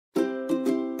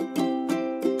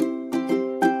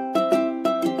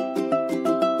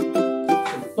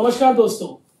नमस्कार दोस्तों,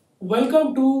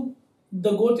 welcome to the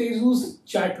GoTezu's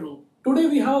chat room. Today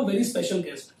we have a very special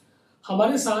guest.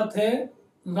 हमारे साथ है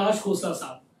राज खोसला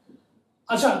साहब।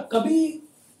 अच्छा, कभी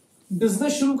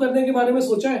बिजनेस शुरू करने के बारे में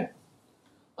सोचा है?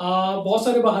 बहुत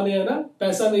सारे बहाने हैं ना,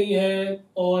 पैसा नहीं है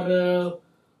और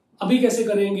अभी कैसे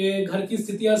करेंगे, घर की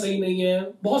स्थितियां सही नहीं है।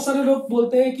 बहुत सारे लोग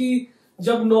बोलते हैं कि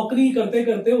जब नौकरी करते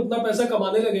करते उतना पैसा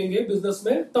कमाने लगेंगे बिजनेस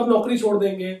में तब नौकरी छोड़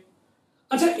देंगे।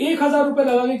 अच्छा, 1,000 रुपए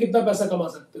लगा के कितना पैसा कमा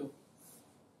सकते हो?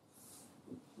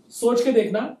 सोच के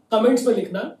देखना, कमेंट्स में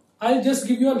लिखना। I just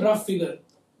give you a rough figure.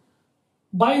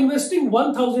 By investing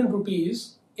 1,000 rupees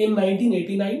in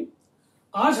 1989,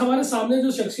 आज हमारे सामने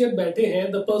जो शख्सियत बैठे हैं,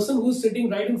 the person who is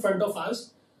sitting right in front of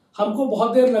us, हमको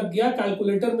बहुत देर लग गया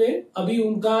कैलकुलेटर में अभी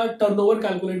उनका टर्नओवर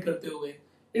कैलकुलेट करते हुए।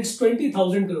 It's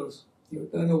 20,000 crore. Your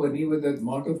turnover, even the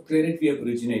amount of credit we have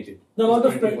originated, The amount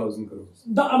of 20,000 crores.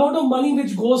 The amount of money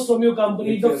which goes from your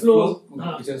company, the flow,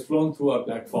 which has flown through our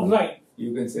platform, right? You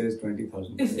can say is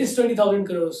 20,000. It's 20,000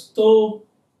 crores. तो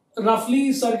roughly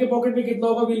sir के pocket में कितना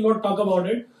होगा? We'll not talk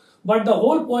about it. But the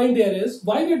whole point here is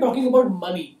why we are talking about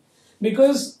money.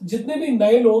 Because जितने भी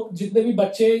नए लोग, जितने भी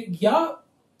बच्चे या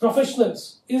प्रोफेशनल्स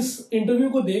इस इंटरव्यू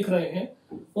को देख रहे हैं,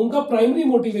 उनका प्राइमरी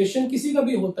मोटिवेशन किसी का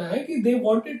भी होता है कि they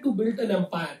wanted to build an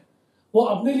empire. वो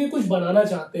अपने लिए कुछ बनाना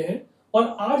चाहते हैं। और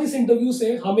आज इस इंटरव्यू से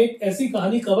हम एक ऐसी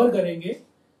कहानी कवर करेंगे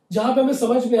जहां पे हमें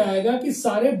समझ में आएगा कि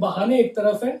सारे बहाने एक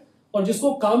तरफ है और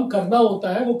जिसको काम करना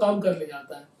होता है वो काम कर ले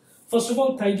जाता है। First of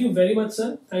all, thank you very much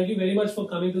sir, thank you very much for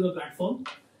coming to the platform.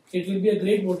 It will be a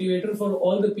great motivator for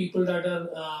all the people that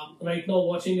are right now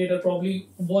watching it और probably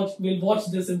will watch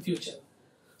this in future.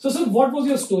 So sir, what was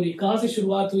your story? कहां से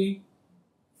शुरुआत हुई?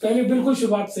 पहले बिल्कुल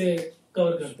शुरुआत से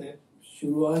cover करते हैं।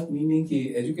 शुरुआत मीनिंग की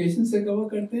एजुकेशन से कवर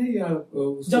करते हैं या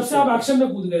जब से आप एक्शन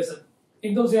में कूद गए सर,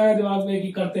 एकदम से आया दिमाग में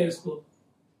कि करते हैं इसको?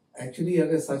 एक्चुअली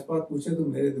अगर सच बात पूछे तो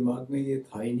मेरे दिमाग में ये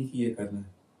था ही नहीं कि ये करना है।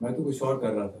 मैं तो कुछ और कर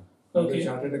रहा था। Okay.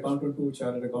 चार्टर्ड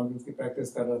अकाउंटेंट की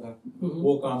प्रैक्टिस कर रहा था,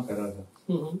 वो काम कर रहा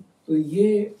था। तो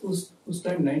ये उस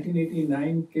टाइम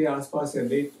 1989 के आसपास या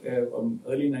लेट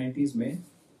अर्ली 90s में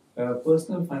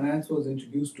personal finance was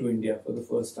introduced to India for the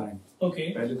first time.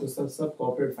 पहले तो सब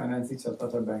कॉर्पोरेट फाइनेंस ही चलता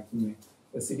था बैंकिंग में।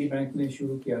 सिटी बैंक ने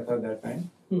शुरू किया था दैट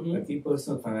टाइम कि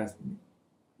पर्सनल फाइनेंस,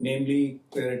 नेमली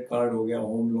क्रेडिट कार्ड हो गया,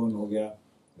 होम लोन हो गया,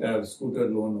 स्कूटर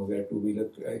लोन हो गया, टू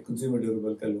व्हीलर कंज्यूमर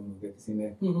ड्यूरेबल का लोन हो गया, किसी ने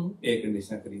एयर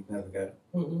कंडीशनर खरीदना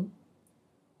वगैरह।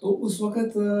 तो उस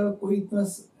वक्त कोई इतना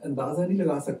अंदाजा नहीं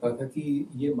लगा सकता था कि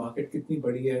ये मार्केट कितनी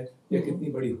बड़ी है या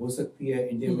कितनी बड़ी हो सकती है,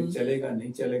 इंडिया में चलेगा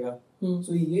नहीं चलेगा।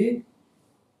 तो ये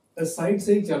साइड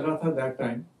से ही चल रहा था दैट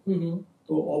टाइम।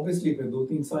 तो ऑब्वियसली फिर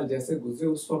 2-3 साल जैसे गुजरे,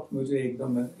 उस वक्त मुझे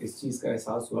एकदम इस चीज का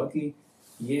एहसास हुआ कि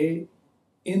ये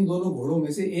इन दोनों घोड़ों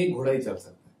में से एक घोड़ा ही चल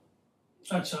सकता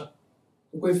है। अच्छा,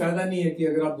 तो कोई फायदा नहीं है कि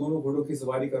अगर आप दोनों घोड़ों की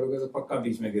सवारी करोगे तो पक्का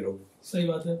बीच में गिरोगे। सही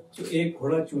बात है। तो एक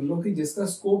घोड़ा चुन लो कि जिसका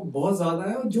स्कोप बहुत ज्यादा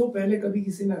है और जो पहले कभी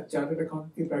किसी ने चार्टर्ड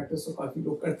अकाउंट की प्रैक्टिस तो काफी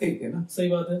लोग करते ही थे ना। सही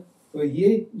बात है। तो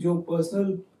ये जो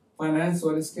पर्सनल फाइनेंस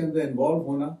और इसके अंदर इन्वॉल्व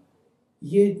होना,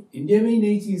 ये इंडिया में ही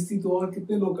नई चीज थी, तो और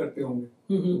कितने लोग करते होंगे।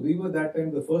 We were that time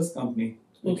the first company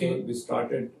we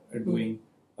started doing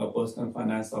personal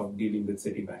finance of dealing with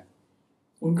city bank.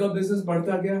 उनका बिजनेस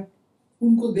बढ़ता गया,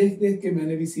 उनको देख देख के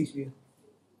मैंने भी सीख लिया।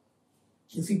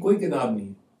 किसी कोई किताब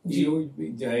नहीं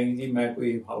जी जाएंगे जी मैं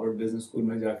कोई हार्वर्ड बिजनेस स्कूल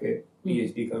में जाके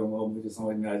पीएचडी करूंगा और मुझे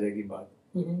समझ में आ जाएगी बात।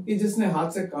 ये जिसने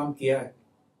हाथ से काम किया है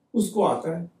उसको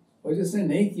आता है, और जिसने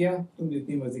नहीं किया तुम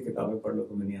जितनी मर्जी किताबें पढ़ लो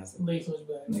तुम्हें नहीं आ सकता, नहीं समझ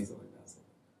में आ सकता।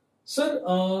 सर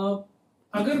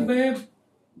अगर मैं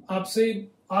आपसे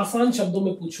आसान शब्दों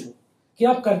में पूछूं कि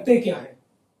आप करते क्या है,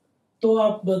 तो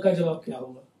आपका जवाब क्या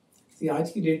होगा?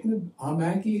 आज की डेट में हम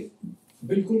है कि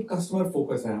बिल्कुल कस्टमर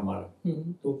फोकस है हमारा।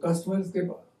 तो कस्टमर्स के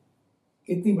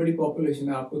कितनी बड़ी पॉपुलेशन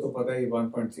है आपको तो पता है,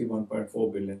 1.3-1.4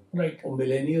 बिलियन। राइट। और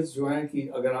मिलेनियल्स जो हैं कि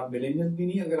अगर आप मिलेनियल्स भी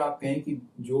नहीं, अगर आप कहें कि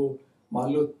जो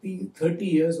मान लो 30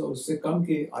 इयर्स और उससे कम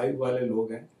के आयु वाले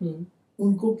लोग हैं,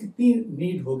 उनको कितनी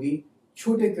नीड होगी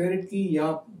छोटे क्रेडिट की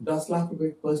या 10 लाख रुपए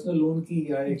पर्सनल लोन की,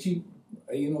 या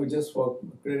जस्ट फॉर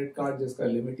क्रेडिट कार्ड जिसका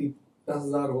लिमिट ही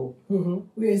 10,000 हो।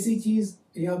 कोई ऐसी चीज,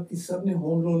 या सबने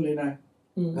होम लोन लेना है,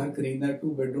 घर खरीदना है, 2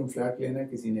 बेडरूम फ्लैट लेना है,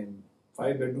 किसी ने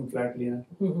 5 बेडरूम फ्लैट लेना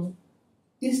है।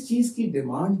 इस चीज की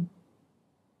डिमांड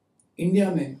इंडिया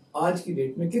में आज की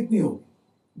डेट में कितनी होगी?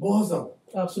 बहुत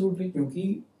ज्यादा। एब्सोल्युटली।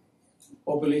 क्योंकि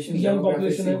पॉपुलेशन यंग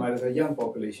पॉपुलेशन है हमारे साथ, यंग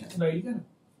पॉपुलेशन है, राइट है ना।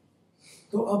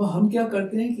 तो अब हम क्या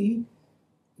करते हैं कि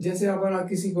जैसे अगर आप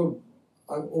किसी को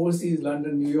ओवरसीज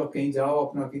लंदन न्यूयॉर्क कहीं जाओ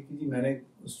अपना कि मैंने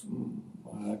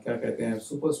क्या कहते हैं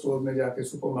सुपर स्टोर में जाके,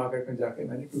 सुपर मार्केट में जाके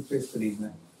मैंने टूथपेस्ट खरीदना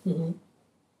है,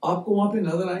 आपको वहां पे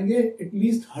नजर आएंगे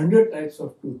at least 100 types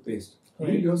of toothpaste.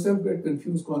 You yourself get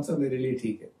confused कौन सा मेरे लिए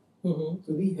ठीक है.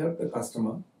 So we help the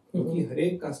customer, क्योंकि हर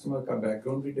एक कस्टमर का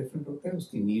बैकग्राउंड भी डिफरेंट होता है,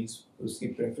 उसकी नीड्स, उसकी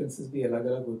प्रेफरेंसेस भी अलग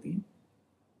अलग होती हैं.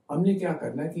 हमने क्या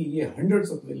करना है कि ये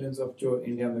हंड्रेड्स ऑफ मिलियंस ऑफ जो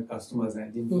इंडिया में कस्टमर्स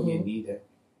हैं जिनकी ये नीड है,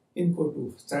 इनको to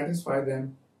satisfy them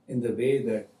in the way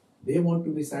that they want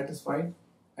to be satisfied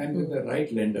and with the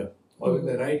right lender और with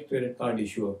the right credit card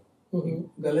issuer.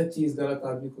 गलत चीज गलत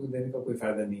आदमी को देने का कोई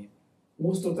फायदा नहीं है.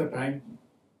 Most of the time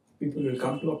people will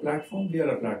come to a platform. We are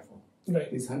a platform. Right.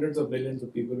 These hundreds of millions of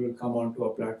people will come onto a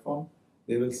platform.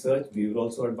 They will search. We will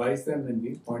also advise them and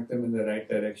we point them in the right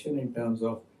direction in terms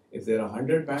of if there are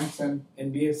 100 banks and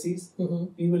NBFCs,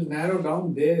 we will narrow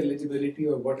down their eligibility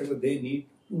or whatever they need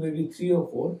to maybe 3 or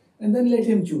 4 and then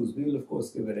let him choose. We will of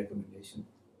course give a recommendation.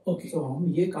 Okay. So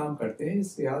हम ये काम करते हैं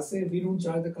इस लिहाज से we don't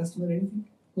charge the customer anything.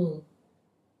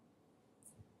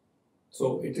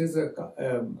 So it is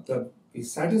we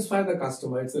satisfy the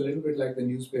customer. It's a little bit like the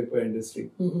newspaper industry,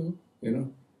 you know,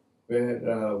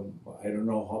 where I don't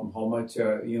know how much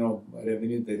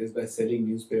revenue there is by selling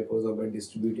newspapers or by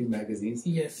distributing magazines.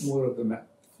 Yes, more of the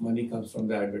money comes from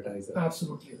the advertiser.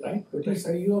 Absolutely right. But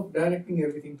you are directing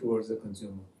everything towards the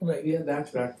consumer. Right. We are that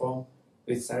platform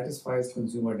which satisfies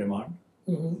consumer demand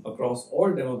across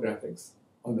all demographics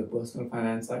on the personal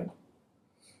finance side,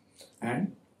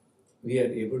 and we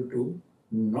are able to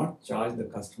not charge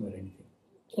the customer anything.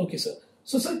 Okay, sir.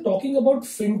 So, sir, talking about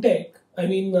FinTech, I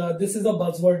mean, this is a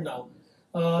buzzword now.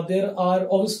 There are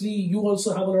obviously, you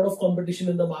also have a lot of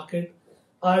competition in the market,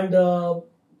 and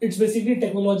it's basically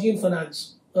technology and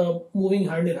finance moving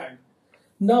hand in hand.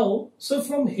 Now, so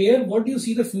from here, what do you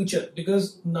see the future? Because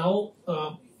now,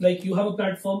 like you have a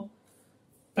platform,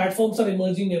 platforms are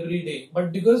emerging every day,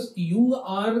 but because you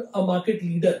are a market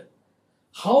leader,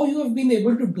 how you have been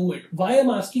able to do it? Why I'm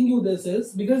asking you this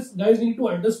is because guys need to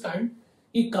understand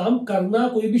कि काम करना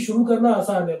कोई भी शुरू करना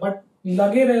आसान है, but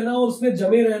लगे रहना और उसमें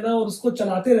जमे रहना और उसको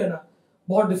चलाते रहना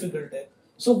बहुत डिफिकल्ट है.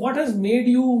 So what has made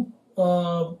you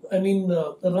I mean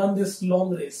run this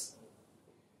long race?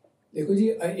 देखो जी,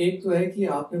 एक तो है कि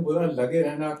आपने बोला लगे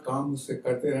रहना, काम उससे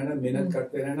करते रहना, मेहनत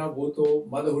करते रहना, वो तो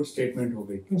मदरहुड स्टेटमेंट हो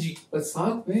गई जी. पर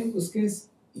साथ में उसके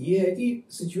ये है कि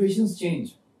situations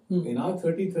change. In our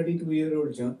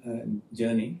 32-year-old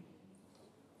journey,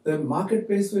 the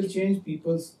marketplace will change,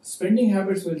 people's spending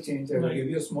habits will change. I will give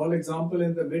you a small example.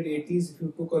 In the mid-80s, if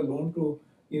you took a loan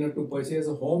to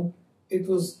purchase a home, it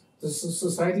was the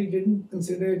society didn't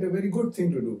consider it a very good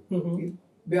thing to do.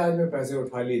 ब्याज में पैसे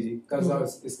उठा लीजिए, कर्जा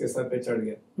इसके sir पे चढ़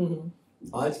गया.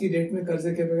 आज की डेट में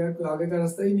कर्जे के बगैर कोई आगे का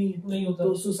रास्ता ही नहीं है.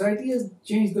 तो society has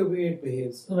changed the way it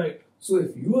behaves. Right. So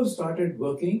if you have started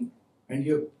working and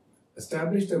you have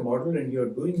established a model and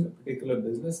you're doing a particular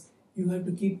business, you have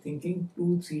to keep thinking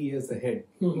 2-3 years ahead.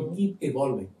 You keep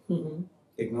evolving.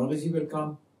 Technology will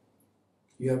come.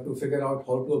 You have to figure out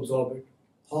how to absorb it,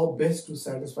 how best to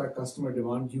satisfy customer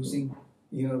demand using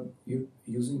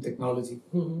technology.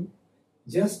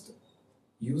 Just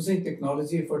using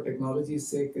technology for technology's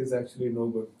sake is actually no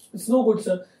good. It's no good,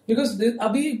 sir. Because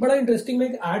अभी बड़ा interesting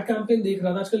मैं एक ad campaign देख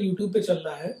रहा था, आजकल YouTube पे चल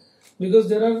रहा है. Because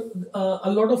there are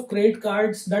a lot of credit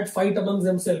cards that fight amongst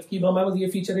themselves कि हमारे पास ये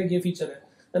फीचर है, ये फीचर है.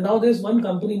 And now there's one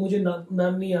company, मुझे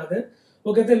नाम नहीं याद है,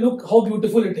 वो कहते हैं look how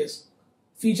beautiful it is.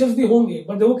 Features भी होंगे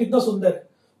but देखो कितना सुंदर है.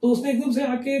 तो उसने एकदम से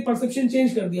आके परसेप्शन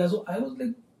चेंज कर दिया. So I was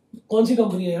like, कौन सी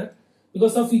कंपनी है यार?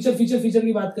 Because सब फीचर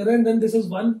की बात कर रहे हैं, and then this is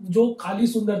one जो खाली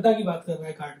सुंदरता की बात कर रहा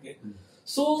है कार्ड के.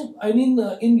 So I mean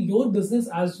in your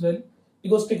business as well,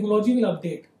 because technology will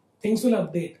update, things will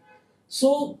update.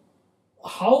 So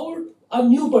how a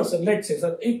new person, let's say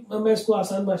sir, एक मैं इसको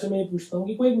आसान भाषा में ये पूछता हूँ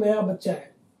कि कोई एक नया बच्चा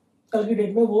है, कल की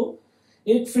डेट में वो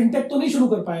एक फिनटेक तो नहीं शुरू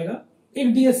कर पाएगा,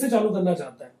 एक डीएस से चालू करना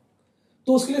चाहता है,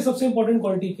 तो उसके लिए सबसे इंपॉर्टेंट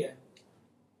क्वालिटी क्या है?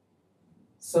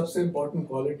 सबसे इंपॉर्टेंट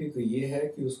क्वालिटी तो ये है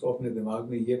कि उसको अपने दिमाग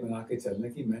में ये बना के चलना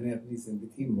कि मैंने अपनी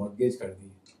जिंदगी मॉर्गेज कर दी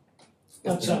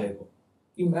है. अच्छा.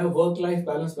 कि मैं वर्क लाइफ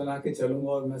बैलेंस बना के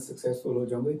चलूंगा और मैं सक्सेसफुल हो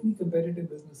जाऊंगा. इतनी कंपेटिटिव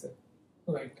बिजनेस है.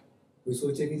 राइट. कोई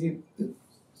सोचे कि जी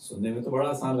सुनने में तो बड़ा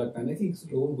आसान लगता है ना कि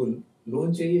लोगों को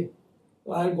लोन चाहिए,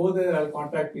 तो आई go there, eye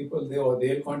contact people, they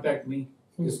will contact me.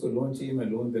 जिसको लोन चाहिए मैं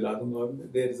लोन दिला दूंगा और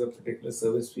there is a particular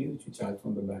service fee which you charge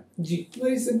from the bank. Ji.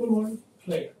 Very simple model.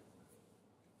 Right.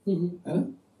 है ना.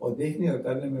 और देखने और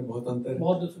करने में बहुत अंतर है,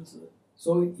 बहुत डिफरेंस है.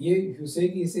 सो ये यू से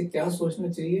कि इसे क्या सोचना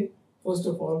चाहिए. फर्स्ट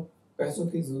ऑफ ऑल पैसों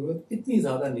की जरूरत इतनी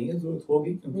ज्यादा नहीं है. जरूरत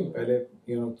होगी क्योंकि पहले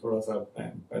थोड़ा सा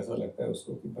पैसा लगता है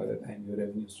उसको कि by the time your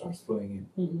revenue starts flowing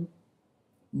in.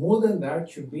 More than that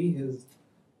should be his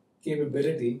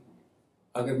capability,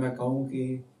 अगर मैं कहूँ कि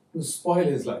to spoil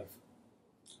his life.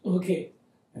 Okay.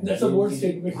 That's a bold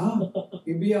statement. हाँ,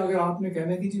 कि भी अगर आपने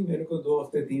कहना कि जी मेरे को 2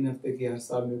 हफ्ते 3 हफ्ते की हर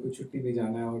साल मेरे को छुट्टी भी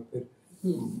जाना है, और फिर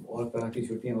और तरह की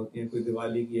छुट्टियां होती हैं, कोई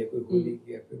दिवाली की है, कोई होली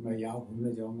की है, फिर मैं यहाँ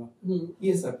घूमने जाऊंगा,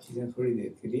 ये सब चीजें थोड़ी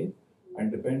देर के लिए,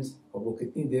 एंड डिपेंड्स अब वो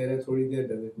कितनी देर है, थोड़ी देर,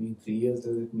 does it mean 3 years,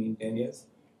 does it mean 10 years,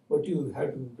 but you have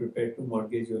to be prepared to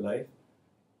mortgage your life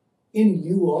in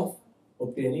lieu of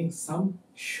obtaining some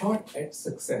shot at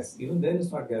success. Even then it's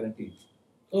not guaranteed.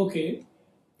 Okay.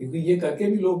 क्योंकि ये करके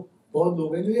भी लोग, बहुत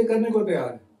लोग हैं जो ये करने को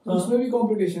तैयार हैं, उसमें भी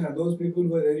competition है, those people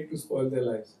who are ready to spoil their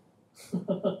lives.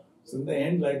 So in the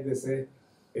end, like they say,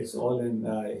 it's all in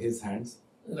his hands.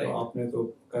 Right. तो आपने तो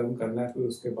कर्म करना है, फिर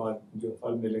उसके बाद जो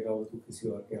फल मिलेगा वो तो किसी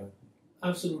और के हाथ में.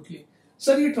 Absolutely.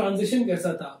 सर ये ट्रांजिशन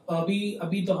कैसा था?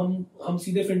 अभी तो हम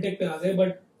सीधे फिनटेक पे आ गए,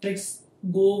 but let's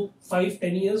go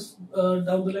 5-10 years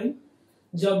down the line,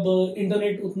 जब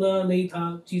इंटरनेट उतना नहीं था,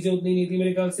 चीजें उतनी नहीं थी,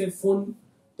 मेरे ख्याल से फोन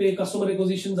पे कस्टमर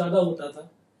एक्विजिशन ज्यादा होता था,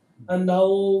 and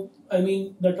now I mean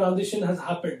the transition has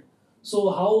happened. So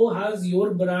how has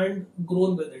your brand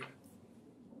grown with it?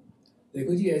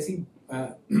 देखो जी, ऐसी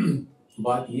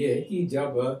बात ये है कि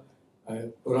जब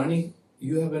पुरानी,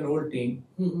 you have an old team,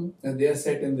 and they are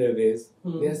set in their ways,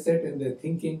 they are set in their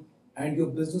thinking, and your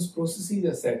business processes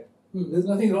are set. There's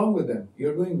nothing wrong with them.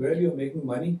 You're doing well, you're making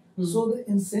money. So the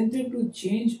incentive to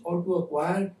change or to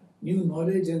acquire new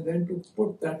knowledge and then to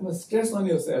put that much stress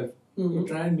on yourself to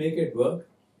try and make it work,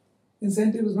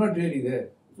 incentive is not really there.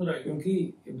 Right. क्योंकि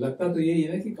लगता तो यही है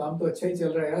ना कि काम तो अच्छा ही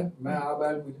चल रहा है यार, मैं आ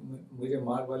बैल मुझे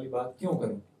मार वाली बात क्यों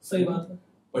करूं? सही बात है.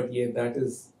 But yeah, that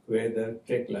is where the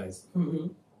trick lies.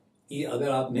 कि अगर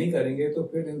आप नहीं करेंगे तो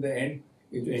फिर इन द एंड,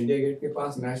 ये जो इंडिया गेट के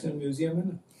पास नेशनल म्यूजियम है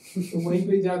ना, तो वहीं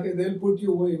पे जाके they'll put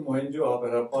you वही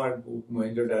मोहनजोदारो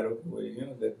वही, you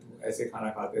know, ऐसे खाना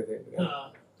खाते थे,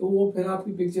 तो वो फिर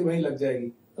आपकी पिक्चर वहीं लग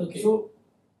जाएगी. So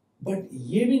but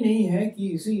ये भी नहीं है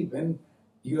कि see when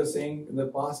you are saying in the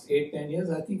past 8-10 years,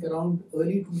 I think around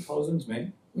early 2000s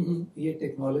में ये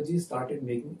technology started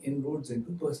making inroads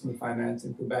into personal finance,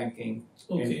 into banking,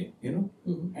 and, you know,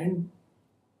 and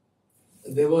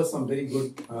there were some very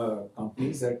good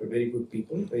companies that were very good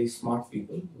people, very smart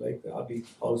people, like अभी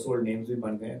household names भी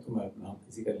बन गए हैं, तो मैं नाम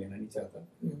किसी का लेना नहीं चाहता,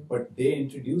 but they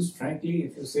introduced, frankly,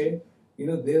 if you say, you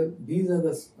know, these are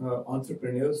the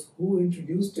entrepreneurs who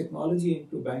introduced technology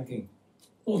into banking.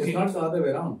 It's not the other way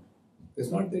around. It's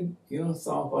not that, you know,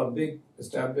 some of our big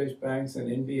established banks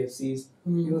and NBFCs,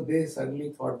 you know, they suddenly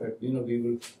thought that, you know, we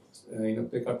will, you know,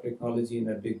 pick up technology in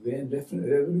a big way and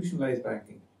revolutionize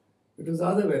banking. It was the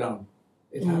other way around.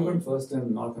 It happened first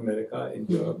in North America, in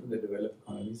Europe, in the developed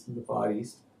economies, in the Far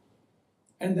East.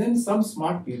 And then some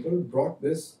smart people brought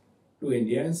this to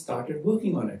India and started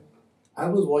working on it. I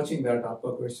was watching that.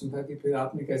 आपका question था कि फिर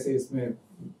आपने कैसे इसमें,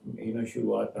 you know,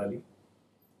 शुरुआत डाली.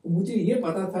 मुझे ये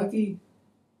पता था कि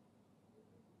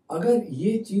अगर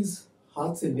ये चीज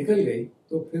हाथ से निकल गई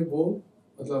तो फिर वो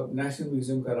मतलब नेशनल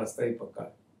म्यूजियम का रास्ता ही पक्का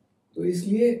है. तो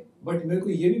इसलिए, बट मेरे को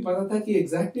ये भी पता था कि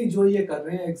एग्जैक्टली जो ये कर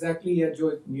रहे हैं, एग्जैक्टली या जो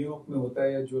न्यूयॉर्क में होता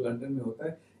है या जो लंदन में होता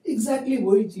है, एग्जैक्टली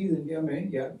वही चीज इंडिया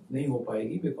में या नहीं हो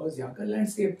पाएगी, बिकॉज यहाँ का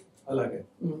लैंडस्केप अलग है,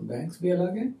 बैंक्स भी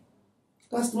अलग है,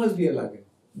 कस्टमर्स भी अलग है,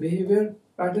 बिहेवियर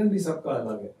पैटर्न भी सबका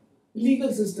अलग है,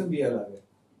 लीगल सिस्टम भी अलग है,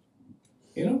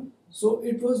 you know. So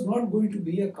it was not going to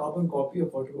be a carbon copy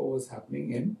of whatever was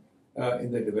happening in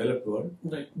the developed world.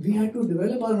 Right. We had to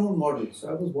develop our own model. So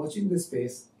I was watching this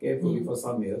space carefully for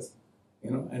some years,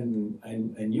 you know,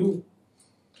 and I knew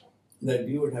that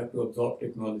we would have to absorb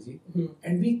technology,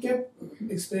 and we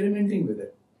kept experimenting with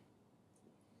it.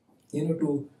 You know,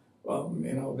 to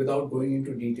you know, without going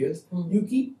into details, you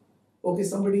keep, okay,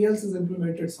 somebody else has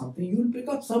implemented something. You'll pick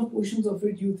up some portions of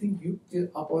it you think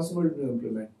are possible to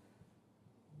implement.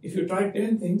 If you try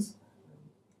 10 things,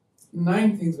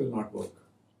 9 things will not work.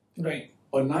 Right.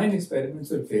 Or 9 experiments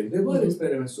will fail. There were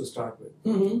experiments to start with.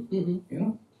 You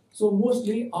know, so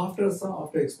mostly after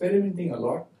experimenting a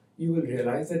lot, you will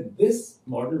realize that this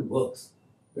model works.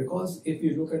 Because if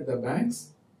you look at the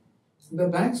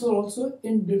banks are also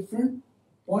in different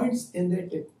points in their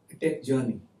tech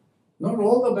journey. Not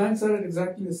all the banks are at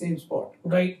exactly the same spot.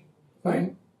 Right.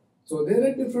 Right. So they're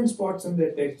at different spots in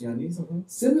their tech journeys.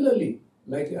 Similarly,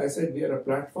 like I said, we are a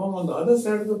platform. On the other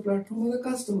side of the platform are the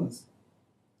customers.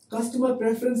 Customer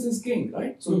preference is king,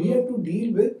 right? So we have to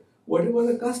deal with whatever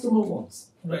the customer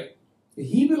wants. Right.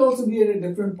 He will also be at a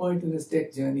different point in his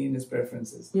tech journey, in his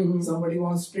preferences. Somebody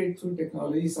wants straight through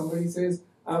technology. Somebody says,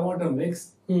 I want a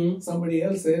mix. Somebody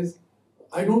else says,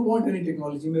 I don't want any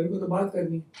technology. मेरे को तो बात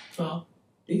करनी.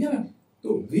 ठीक है ना?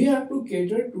 So we have to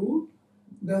cater to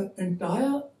the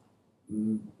entire,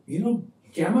 you know,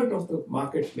 gamut of the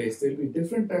marketplace. There will be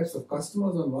different types of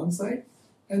customers on one side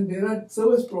and there are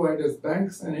service providers,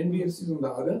 banks and NBFCs on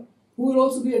the other, who will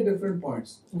also be at different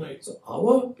points. Right. So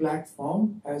our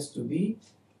platform has to be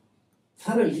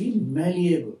thoroughly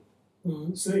malleable.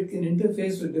 So it can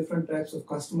interface with different types of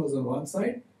customers on one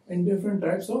side and different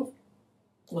types of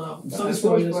service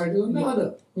providers on the other.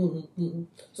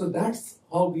 So that's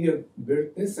how we have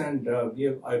built this, and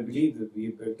I believe that we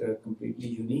have built a completely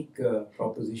unique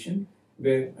proposition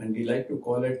and we like to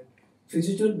call it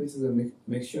phygital, which is a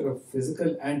mixture of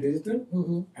physical and digital.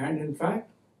 And in fact,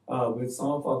 with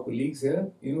some of our colleagues here,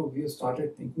 we have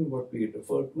started thinking what we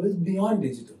refer to as beyond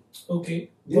digital. Okay.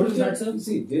 What is that, sir?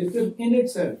 See, digital in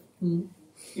itself.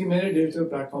 कि मैंने digital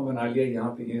platform बना लिया, यहाँ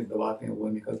पे ये दबाते हैं वो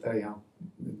निकलता है, यहाँ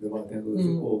दबाते हैं तो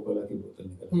कोका-कोला की बोतल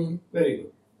निकलती है. Very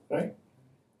good, right?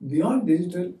 Beyond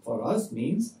digital for us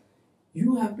means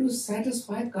you have to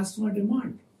satisfy customer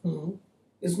demand.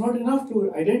 It's not enough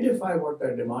to identify what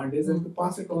that demand is and to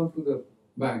pass it on to the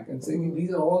bank and say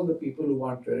these are all the people who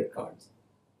want credit cards.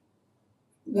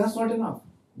 That's not enough.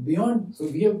 Beyond, so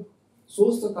we have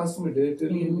sourced the customer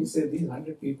digitally and we say these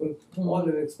 100 people all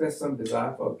have expressed some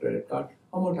desire for a credit card.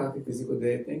 हम उठा के किसी को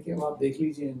दे देते हैं कि अब आप देख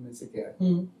लीजिए इनमें से क्या है.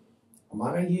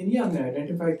 हमारा ये नहीं, हमने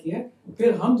आइडेंटिफाई किया है,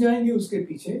 फिर हम जाएंगे उसके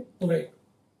पीछे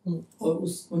और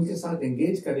उनके साथ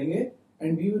एंगेज करेंगे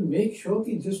and we will make sure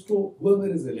कि जिसको whoever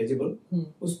is eligible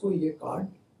उसको ये कार्ड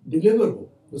डिलीवर हो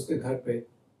उसके घर पे,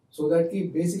 सो दैट कि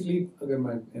बेसिकली अगर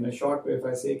मैं इन a short way if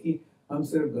I से कि हम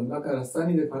सिर्फ गंगा का रास्ता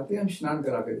नहीं दिखाते, हम स्नान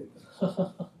करा के देते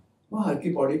हैं. वहाँ हर की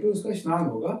बॉडी पे उसका स्नान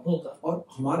होगा और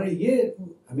हमारा ये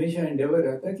हमेशा एंडेवर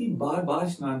रहता है कि बार बार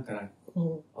स्नान कराएं.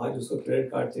 आज उसको क्रेडिट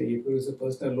कार्ड चाहिए, फिर उसे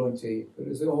पर्सनल लोन चाहिए, फिर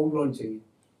उसे होम लोन चाहिए.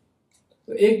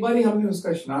 तो एक बार ही हमने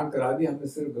उसका स्नान करा दिया, हमने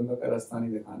सिर्फ गंगा का रास्ता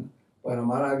नहीं दिखाना, पर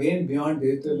हमारा अगेन बियॉन्ड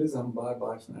डिजिटल इज हम बार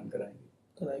बार स्नान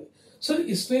कराएंगे. सर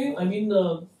इसमें आई मीन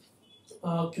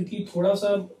क्योंकि थोड़ा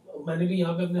सा मैंने भी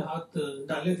यहाँ पे अपने हाथ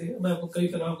डाले थे, मैं आपको कई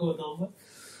तरह को बताऊंगा.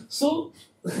 सो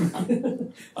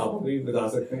आप भी बता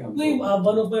सकते हैं. नहीं,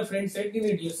 one of my friend said कि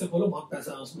नहीं डीएस खोलो, बहुत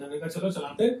पैसा है उसमें. मैंने कहा चलो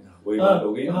चलाते हैं. वही बात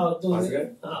हो गई. तो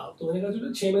मैंने कहा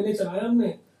चलो 6 महीने चलाया हमने,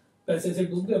 पैसे से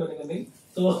डूब गया. मैंने कहा नहीं,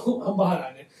 तो हम बाहर आ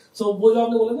गए. सो वो जो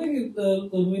आपने बोला ना कि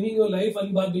रुइनिंग योर लाइफ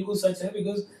वाली बात बिल्कुल सच है.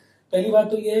 बिकॉज पहली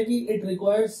बात तो ये है कि it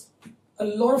requires a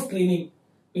lot of training,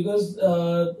 because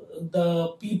the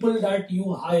people that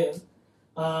you hire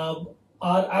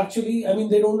are actually, I mean,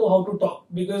 they don't know how to talk,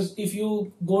 because if you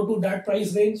go to that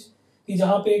price range कि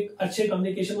जहाँ पे एक अच्छे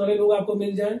कम्युनिकेशन वाले लोग आपको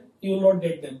मिल जाएं, you will not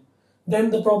get them.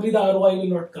 Then probably the ROI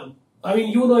will not come. I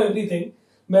mean, you know everything.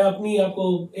 मैं अपनी आपको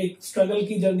एक स्ट्रगल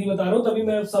की जर्नी बता रहा हूँ, तभी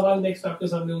मैं सवाल नेक्स्ट आपके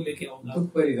सामने वो लेके आऊंगा. तुक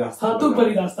परी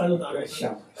दास्तान बता रहा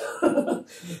हूँ.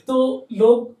 तो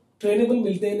लोग ट्रेनेबल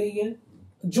मिलते नहीं है.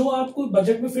 जो आपको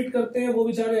बजट में फिट करते हैं वो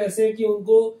बेचारे ऐसे हैं कि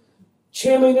उनको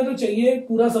 6 महीने तो चाहिए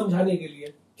पूरा समझाने के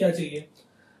लिए क्या चाहिए.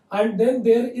 And then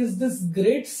there is this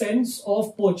great sense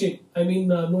of poaching. I mean,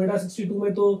 Noida 62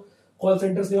 में तो कॉल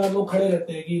सेंटर्स के बाद लोग खड़े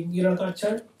रहते हैं कि ये लड़का अच्छा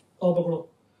है और पकड़ो,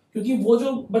 क्योंकि वो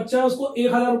जो बच्चा है उसको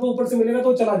 1000 रुपए ऊपर से मिलेगा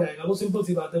तो चला जाएगा. वो सिंपल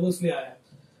सी बात है, वो इसलिए आया है.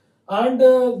 And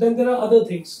then there are other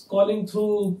things, calling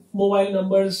through mobile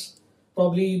numbers,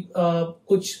 probably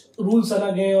कुछ रूल्स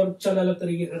अलग हैं और चल अलग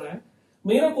तरीके से रहा है.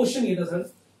 मेरा क्वेश्चन ये था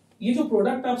सर, ये जो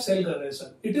प्रोडक्ट आप सेल कर रहे हैं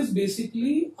sir, it is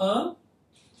basically a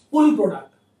pull product.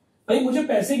 भाई मुझे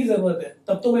पैसे की जरूरत है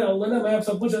तब तो मैं आऊंगा ना. मैं अब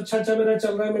सब कुछ अच्छा मेरा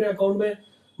चल रहा है, मेरे अकाउंट में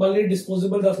मान लीजिए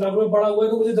डिस्पोजेबल 10 लाख रुपए पड़ा हुआ है,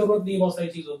 तो मुझे जरूरत नहीं बहुत सारी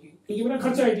चीजों की, क्योंकि मेरा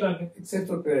खर्चा 1 लाख है. Except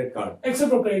for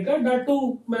credit card that to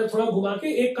मैं थोड़ा घुमा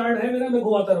के, एक कार्ड है मेरा, मैं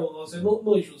घुमाता रहूंगा उसे,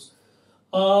 नो इश्यूज.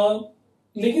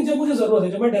 लेकिन जब मुझे जरूरत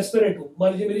है, जब मैं डेस्परेट हूँ,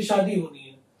 मान लीजिए मेरी शादी होनी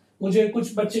है, मुझे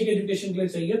कुछ बच्चे के एजुकेशन के लिए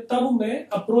चाहिए, तब मैं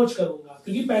अप्रोच करूंगा,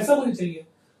 क्योंकि पैसा मुझे चाहिए.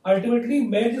 अल्टीमेटली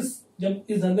मैं जब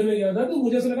इस धंधे में गया था तो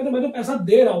मुझे ऐसा लगा था मैं तो पैसा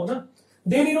दे रहा हूँ ना,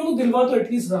 दे नहीं रहा हूँ तो दिलवा तो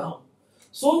एटलीस्ट रहा हूं.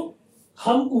 सो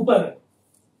हम ऊपर है.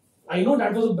 I know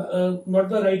that was not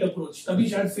the right approach, तभी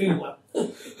शायद फेल हुआ.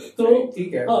 तो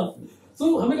ठीक है.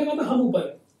 तो हमें लगा था हम ऊपर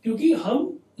है, क्योंकि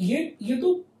हम ये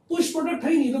तो पुश प्रोडक्ट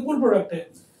है ही नहीं, तो पुल प्रोडक्ट है.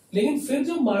 लेकिन फिर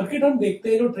जब मार्केट हम देखते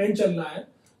हैं, जो ट्रेंड चल रहा है,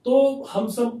 तो हम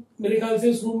सब मेरे ख्याल से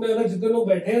इस रूम में अगर जितने लोग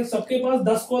बैठे हैं सबके पास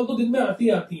 10 कॉल तो दिन में आती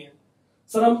हैं.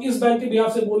 सर हम इस बैंक के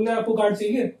बिहाफ से बोल रहे हैं, आपको कार्ड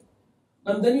चाहिए.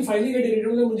 And then you finally get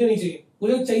irritated, मुझे नहीं चाहिए,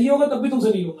 मुझे चाहिए होगा तब भी तुमसे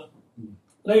नहीं होगा.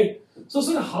 Right. So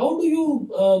sir how do you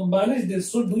manage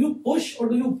this? So do you push और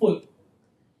do you pull?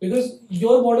 Because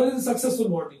your model is successful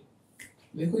model.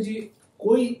 देखो जी,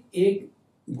 कोई एक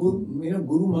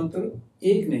गुरु मंत्र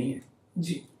एक नहीं है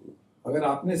जी. अगर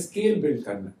आपने स्केल बिल्ड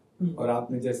करना है और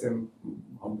आपने जैसे हम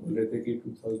बोल रहे थे कि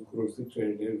 2000 करोड़ से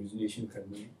ट्रेड ओरिजिनेशन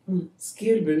करनी है,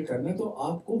 स्केल बिल्ड करना है, तो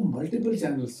आपको मल्टीपल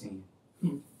चैनल्स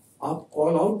चाहिए. आप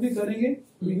कॉल आउट भी करेंगे,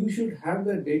 you should have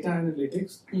the data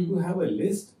analytics to have a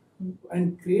list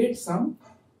and create some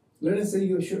let us say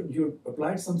you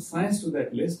applied some science to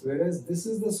that list, whereas this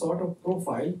is the sort of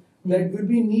profile that will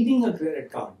be needing a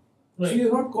credit card. Right. So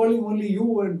you're not calling only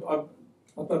you and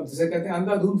मतलब जिसे कहते हैं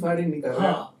अंधाधुंध firing नहीं कर रहे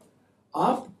हैं,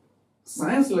 आप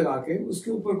साइंस लगा के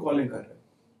उसके ऊपर कॉलिंग कर रहे हैं.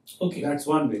 Okay. That's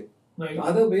one way. Right. The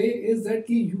other way is that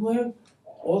you have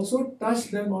also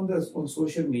touched them on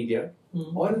social media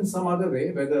or in some other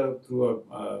way, whether through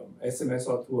a SMS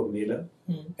or through a mailer,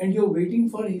 and you're waiting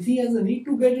for if he has a need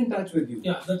to get in touch with you.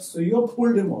 Yeah, so you have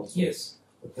pulled him also. Yes.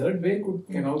 The third way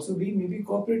can also be maybe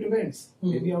corporate events,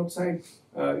 maybe outside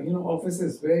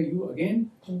offices where you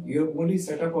have only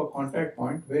set up a contact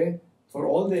point where for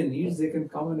all their needs they can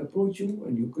come and approach you,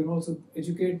 and you can also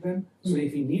educate them. So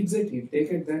if he needs it, he'll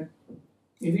take it then.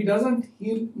 If he doesn't,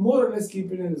 he'll more or less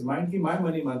keep it in his mind कि my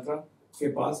money mantra के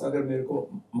पास अगर मेरे को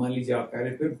मान लीजिए आप कह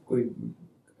रहे फिर कोई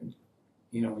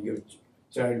your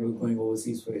child was going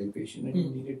overseas for education and you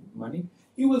needed money,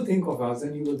 you will think of us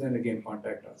and you will then again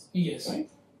contact us. Yes. Right?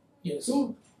 Yes.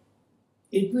 So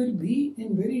it will be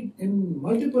in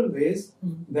multiple ways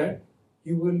that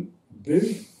you will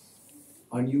build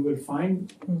and you will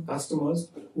find customers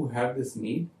who have this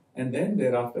need, and then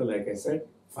thereafter, like I said,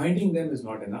 finding them is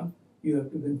not enough. You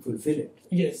have to then fulfill it.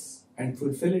 Yes. And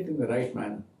fulfill it in the right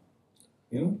manner.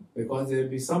 Because there will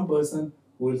be some person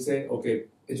who will say, okay,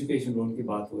 education loan की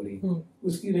बात हो रही है,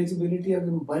 उसकी eligibility अगर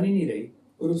बन ही नहीं रही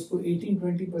और उसको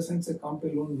 18-20% से कम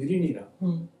पे लोन मिल ही नहीं रहा,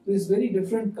 तो it's very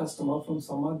different customer from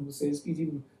someone who says कि जी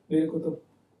मेरे को तो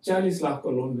 40 लाख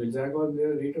का लोन मिल जाएगा और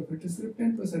मेरा rate of interest सिर्फ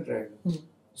 10% रहेगा.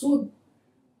 So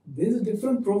there is a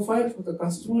different profile for the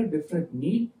customer, different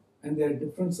need, and there are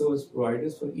different service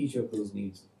providers for each of those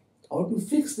needs. How to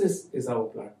fix this is our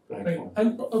platform. Right.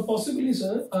 And possibly,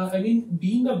 sir,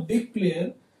 being a big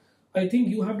player, I think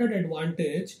you have that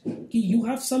advantage कि you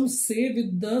have some say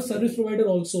with the service provider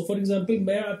also. For example,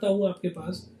 मैं आता हूँ आपके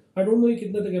पास, I don't know ये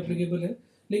कितना तक applicable है,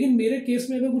 लेकिन मेरे केस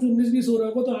में अगर कुछ 19-20 हो रहा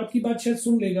होगा तो आपकी बात शायद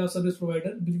सुन लेगा सर्विस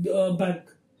प्रोवाइडर बैंक,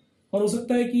 और हो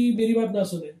सकता है कि मेरी बात ना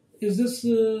सुने. Is this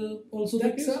also the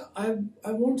case?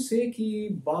 I won't say कि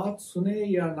बात सुने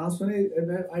या ना सुने.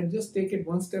 I just take it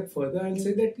one step further. I'll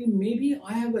say that maybe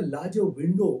I have a larger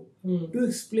window to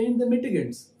explain the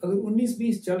mitigants. अगर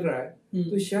 19-20 चल रहा है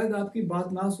तो शायद आपकी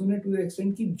बात ना सुने to the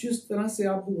extent कि जिस तरह से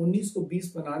आप 19 को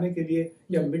 20 बनाने के लिए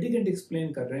या mitigant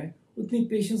explain कर रहे हैं उतनी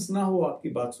patience ना हो आपकी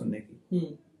बात सुनने की.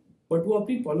 But वो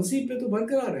अपनी पॉलिसी पे तो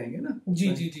बरकरार रहेंगे ना. जी.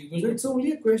 So it's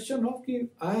only a question of कि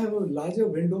I have a larger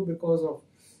window because of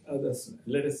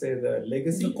let us say the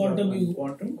legacy, the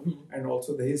quantum, and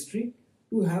also the history,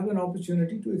 to have an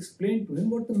opportunity to explain to him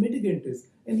what the mitigant is,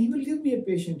 and he will give me a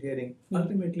patient hearing.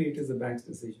 Ultimately, it is the bank's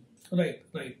decision.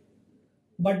 Right.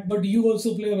 But you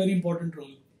also play a very important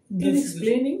role in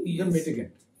explaining the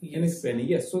mitigant. Yes. In explaining,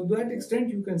 yes. So to that extent,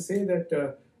 you can say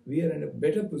that we are in a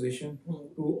better position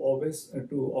to always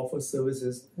to offer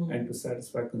services and to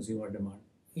satisfy consumer demand.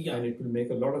 Yeah. And it will make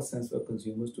a lot of sense for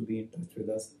consumers to be in touch with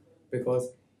us,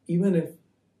 because even if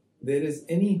there is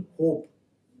any hope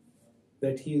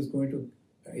that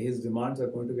his demands are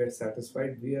going to get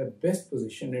satisfied, we are best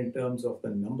positioned in terms of the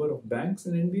number of banks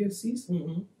and NBFCs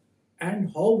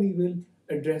and how we will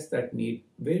address that need,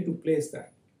 where to place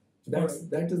that.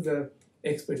 That is the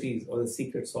expertise or the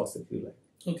secret sauce, if you like.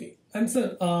 Okay. And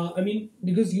sir,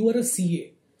 because you are a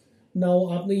CA, now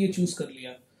आपने ये choose कर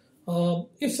लिया.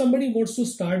 If somebody wants to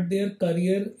start their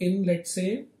career in, let's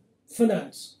say,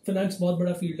 finance बहुत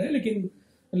बड़ा field है, लेकिन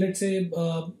let's say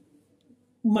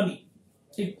money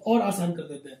एक और आसान कर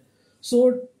देते हैं. So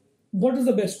what is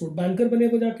the best route? Banker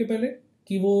बनेगा जाके पहले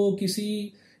कि वो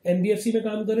किसी एनबीएफसी में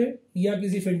काम करे या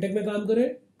किसी फिनटेक में काम करे?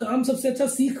 काम सबसे अच्छा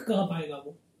सीख कहाँ पाएगा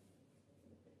वो?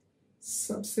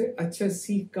 सबसे अच्छा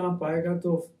सीख कहाँ पाएगा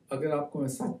तो अगर आपको मैं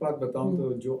सच बात बताऊं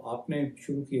तो जो आपने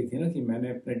शुरू की थी ना कि मैंने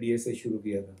अपने डीएसए शुरू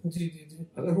किया था, जी,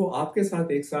 अगर वो आपके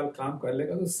साथ 1 साल काम कर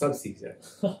लेगा तो सब सीख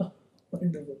जाएगा.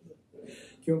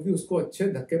 क्योंकि उसको अच्छे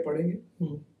धक्के पड़ेंगे,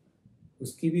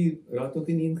 उसकी भी रातों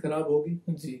की नींद खराब होगी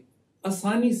जी.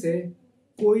 आसानी से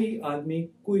कोई आदमी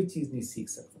कोई चीज नहीं सीख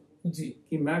सकता जी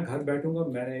कि मैं घर बैठूंगा,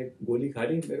 मैंने गोली खा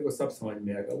ली, मेरे को सब समझ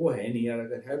में आएगा. वो है नहीं यार,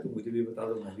 अगर है तो मुझे भी बता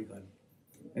दो, मैं भी खा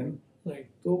ली, है ना. राइट.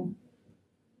 तो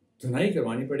धुनाई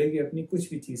करवानी पड़ेगी अपनी कुछ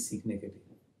भी चीज सीखने के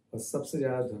लिए, और सबसे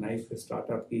ज्यादा धुनाई फिर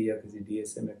स्टार्टअप की या किसी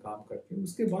डीएसए में काम करके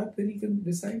उसके बाद फिर ही कैन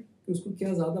डिसाइड कि उसको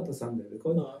क्या ज्यादा पसंद है.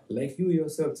 Because like you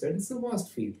yourself said, it's a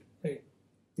vast field.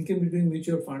 He can be doing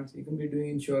mutual funds, he can be doing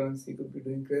insurance, he could be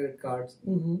doing credit cards,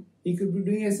 he could be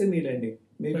doing SME lending,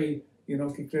 maybe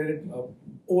कि credit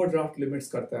overdraft limits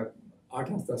करता है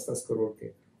 8-10 crore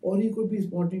के, or he could be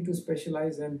wanting to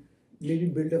specialize and maybe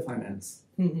build a finance.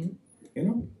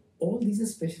 All these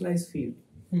are specialized field.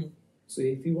 So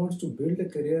if he wants to build a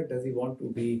career, does he want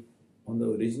to be on the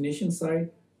origination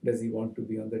side? Does he want to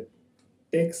be on the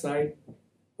tech side,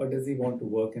 or does he want to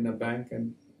work in a bank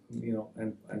and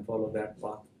and follow that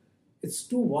path? It's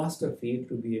too vast a field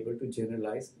to be able to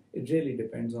generalize. It really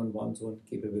depends on one's own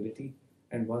capability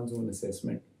and one's own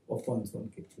assessment of one's own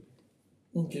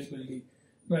capability. Capability,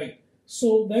 right?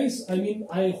 So guys, I mean,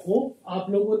 I hope आप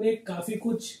लोगों ने काफी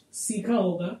कुछ सीखा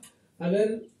होगा.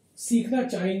 अगर सीखना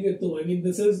चाहेंगे तो I mean,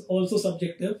 this is also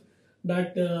subjective.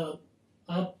 That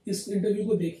आप इस इंटरव्यू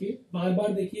को देखिए, बार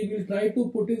बार देखिए. We'll try to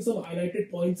put in some highlighted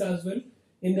points as well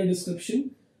in the description.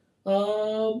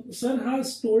 Sir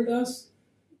has told us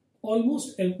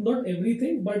almost not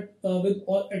everything, but with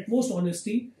utmost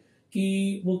honesty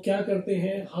कि वो क्या करते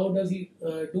हैं, how does he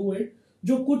do it.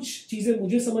 जो कुछ चीजें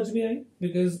मुझे समझ में आई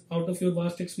because out of your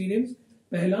vast experience,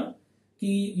 पहला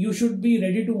कि you should be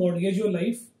ready to mortgage your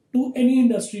life to any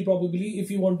industry probably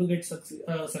if you want to get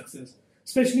success,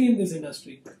 especially in this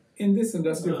industry. In this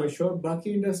industry for sure. बाकी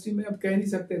industry में अब कह नहीं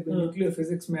सकते. Nuclear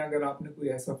physics में अगर आपने कोई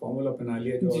ऐसा फॉर्मूला बना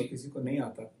लिया जो और किसी को नहीं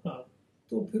आता,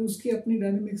 तो फिर उसकी अपनी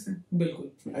डायनेमिक्स हैं.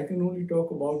 बिल्कुल. I can only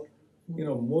talk about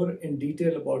more in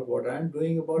detail about what I'm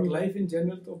doing about life in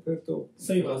general. तो फिर तो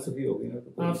philosophy होगी ना.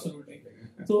 Absolutely.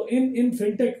 So in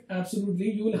FinTech,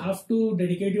 absolutely, you will have to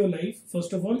dedicate your life.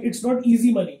 First of all, it's not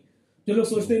easy money. जो लोग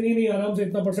सोचते हैं नहीं आराम से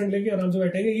इतना % लेके आराम से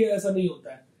बैठेंगे, ये ऐसा नहीं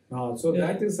होता है. So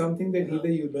that is something that either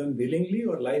you learn willingly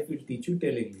or life will teach you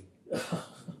tellingly.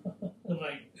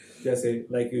 Right. Just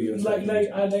like you yourself.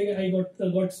 I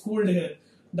got schooled here.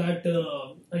 That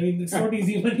I mean, it's not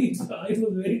easy money. It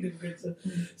was very difficult, sir.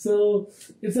 So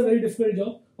it's a very difficult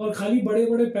job. और खाली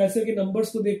बड़े-बड़े पैसे के numbers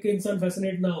को देख के इंसान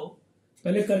fascinate ना हो,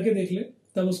 पहले करके देख ले,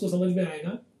 तब उसको समझ में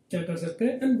आएगा क्या कर सकते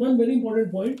हैं. And one very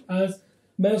important point, as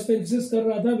मैं उस पर insist कर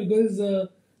रहा था because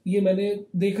ये मैंने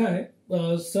देखा है,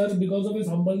 sir because of his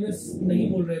humbleness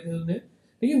नहीं बोल रहे थे उन्हें,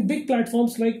 लेकिन big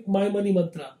platforms like My Money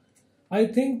Mantra, I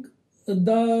think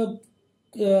the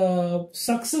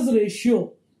success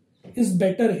ratio is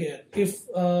better here if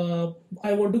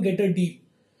I want to get a deal,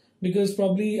 because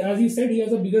probably as he said he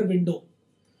has a bigger window.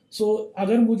 So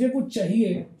अगर मुझे कुछ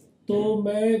चाहिए तो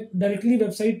मैं directly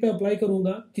website पे apply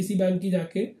करूंगा किसी bank की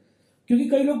जाके, क्योंकि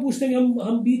कई लोग पूछते हैं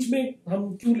हम बीच में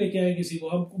हम क्यों लेके आए किसी को,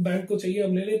 हम बैंक को चाहिए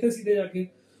हम ले लेते हैं सीधे जाके.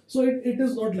 So it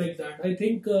is not like that. I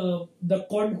think the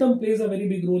quantum plays a very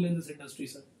big role in this industry,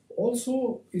 sir. Also,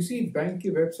 you see, bank की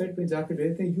वेबसाइट पे जाके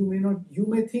लेते हैं, you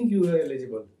may think you are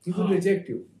eligible. He will reject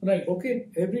you. Right. Okay.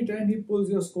 Every time he pulls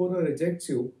your score or rejects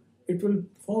you, it will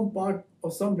form part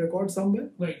of some record somewhere.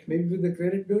 Right. Maybe with the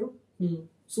credit bureau.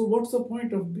 So what's the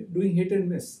point of doing hit and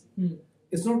miss?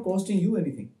 It's not costing you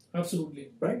anything. Absolutely.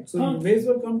 Right. So you may as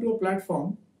well come to a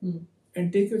platform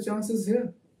and take your chances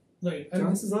here. Right.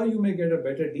 Chances are you may get a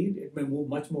better deal. It may move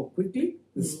much more quickly.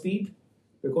 The speed.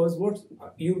 Because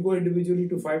you go individually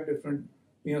to 5 different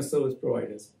service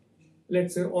providers.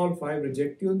 Let's say all 5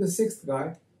 reject you, and the 6th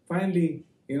guy finally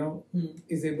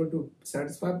is able to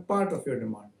satisfy part of your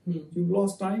demand. You've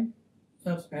lost time,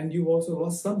 and you've also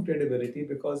lost some credibility,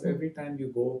 because every time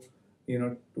you go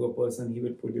to a person, he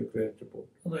will pull your credit report.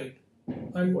 Right.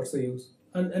 And what's the use?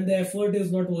 And the effort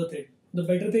is not worth it. The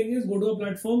better thing is go to a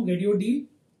platform, get your deal,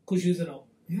 khushi se raho.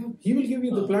 Yeah, he will give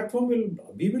you the platform.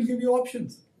 We will give you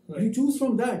options. Right. You choose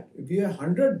from that. If we have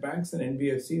 100 banks and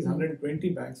NBFCs, 120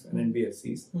 banks and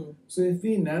NBFCs, so if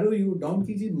we narrow you down,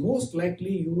 most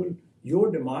likely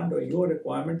your demand or your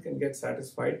requirement can get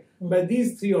satisfied by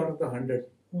these 3 out of the 100.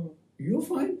 You're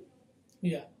fine.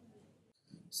 Yeah.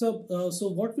 So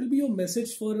what will be your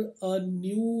message for a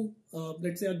new,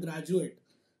 let's say a graduate,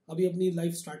 अभी अपनी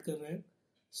life start कर रहे हैं,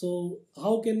 so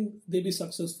how can they be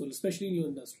successful, especially in your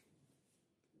industry?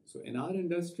 So in our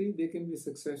industry, they can be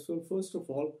successful, first of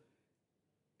all,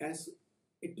 as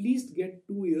at least get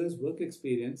 2 years work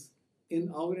experience in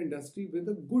our industry with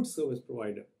a good service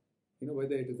provider.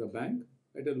 Whether it is a bank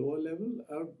at a lower level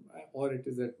or it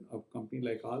is at a company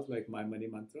like ours, like My Money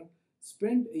Mantra.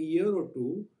 Spend a year or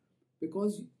 2,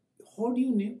 because how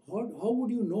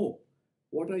would you know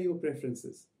what are your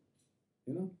preferences?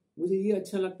 मुझे ये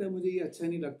अच्छा लगता है, मुझे ये अच्छा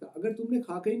नहीं लगता. अगर तुमने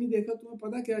खा के ही नहीं देखा, तुम्हें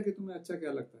पता क्या कि तुम्हें अच्छा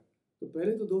क्या लगता है. तो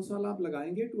पहले तो 2 साल आप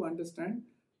लगाएंगे to understand,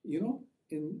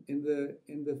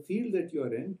 in the field that you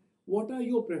are in, what are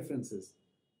your preferences.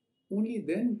 Only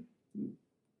then,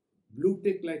 blue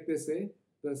tick, like they say,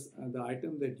 the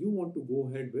item that you want to go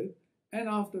ahead with, and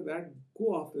after that,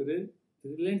 go after it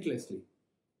relentlessly.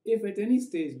 If at any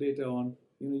stage later on,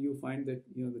 you find that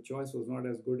the choice was not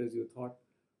as good as you thought,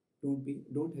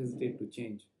 don't hesitate to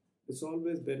change. It's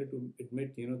always better to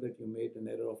admit, that you made an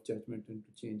error of judgment and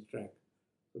to change track.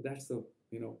 So that's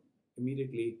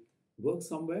immediately work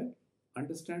somewhere,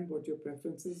 understand what your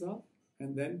preferences are,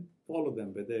 and then follow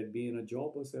them, whether it be in a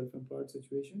job or self-employed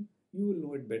situation. You will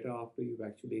know it better after you've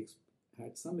actually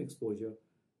had some exposure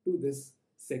to this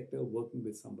sector working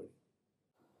with somebody.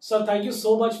 Sir, thank you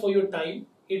so much for your time.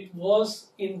 It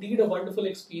was indeed a wonderful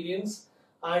experience,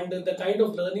 and the kind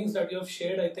of learnings that you have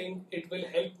shared, I think it will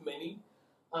help many.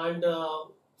 And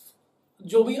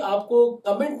जो भी आपको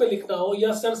comment में लिखना हो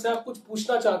या sir से आप कुछ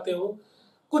पूछना चाहते हो,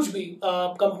 कुछ भी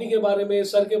कंपनी के बारे में,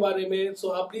 सर के बारे में, सो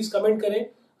आप प्लीज कमेंट करें,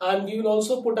 and we will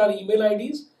also put our email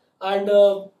IDs, and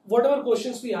whatever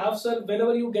questions we have, sir,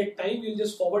 whenever you get time, we'll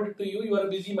just forward it to you. You are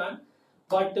a busy man,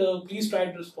 but please try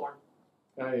to respond.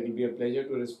 It will be a pleasure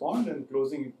to respond. And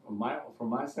closing from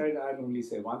my side, I'll only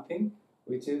say one thing,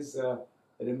 which is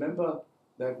remember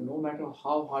that no matter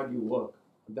how hard you work,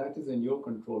 that is in your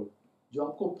control. जो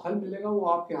आपको फल मिलेगा वो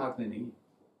आपके हाथ में नहीं है.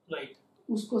 Right.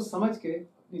 उसको समझ के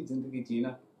अपनी जिंदगी जीना.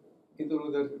 इधर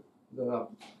उधर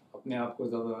अपने आप को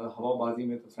ज़्यादा हवाबाजी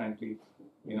में तो frankly,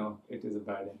 it is a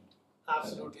bad end.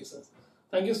 Absolutely, sir.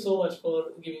 Thank you so much for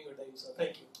giving your time, sir.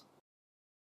 Thank you.